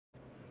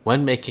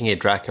When making a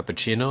dry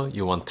cappuccino,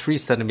 you want 3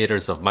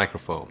 centimeters of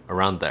microfoam,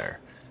 around there.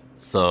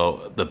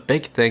 So the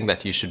big thing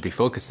that you should be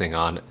focusing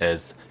on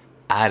is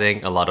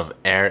adding a lot of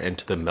air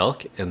into the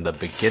milk in the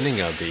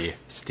beginning of the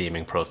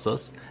steaming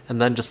process,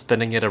 and then just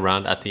spinning it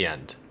around at the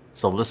end.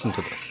 So listen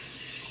to this.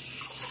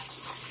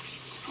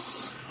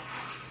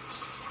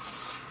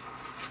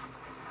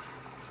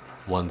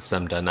 Once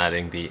I'm done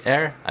adding the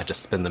air, I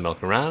just spin the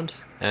milk around,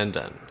 and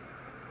done.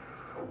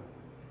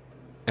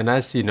 And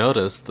as you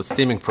notice, the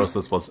steaming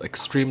process was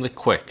extremely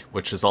quick,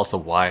 which is also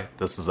why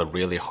this is a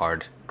really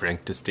hard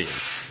drink to steam.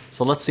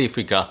 So let's see if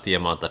we got the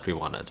amount that we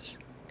wanted.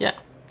 Yeah,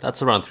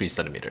 that's around 3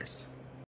 centimeters.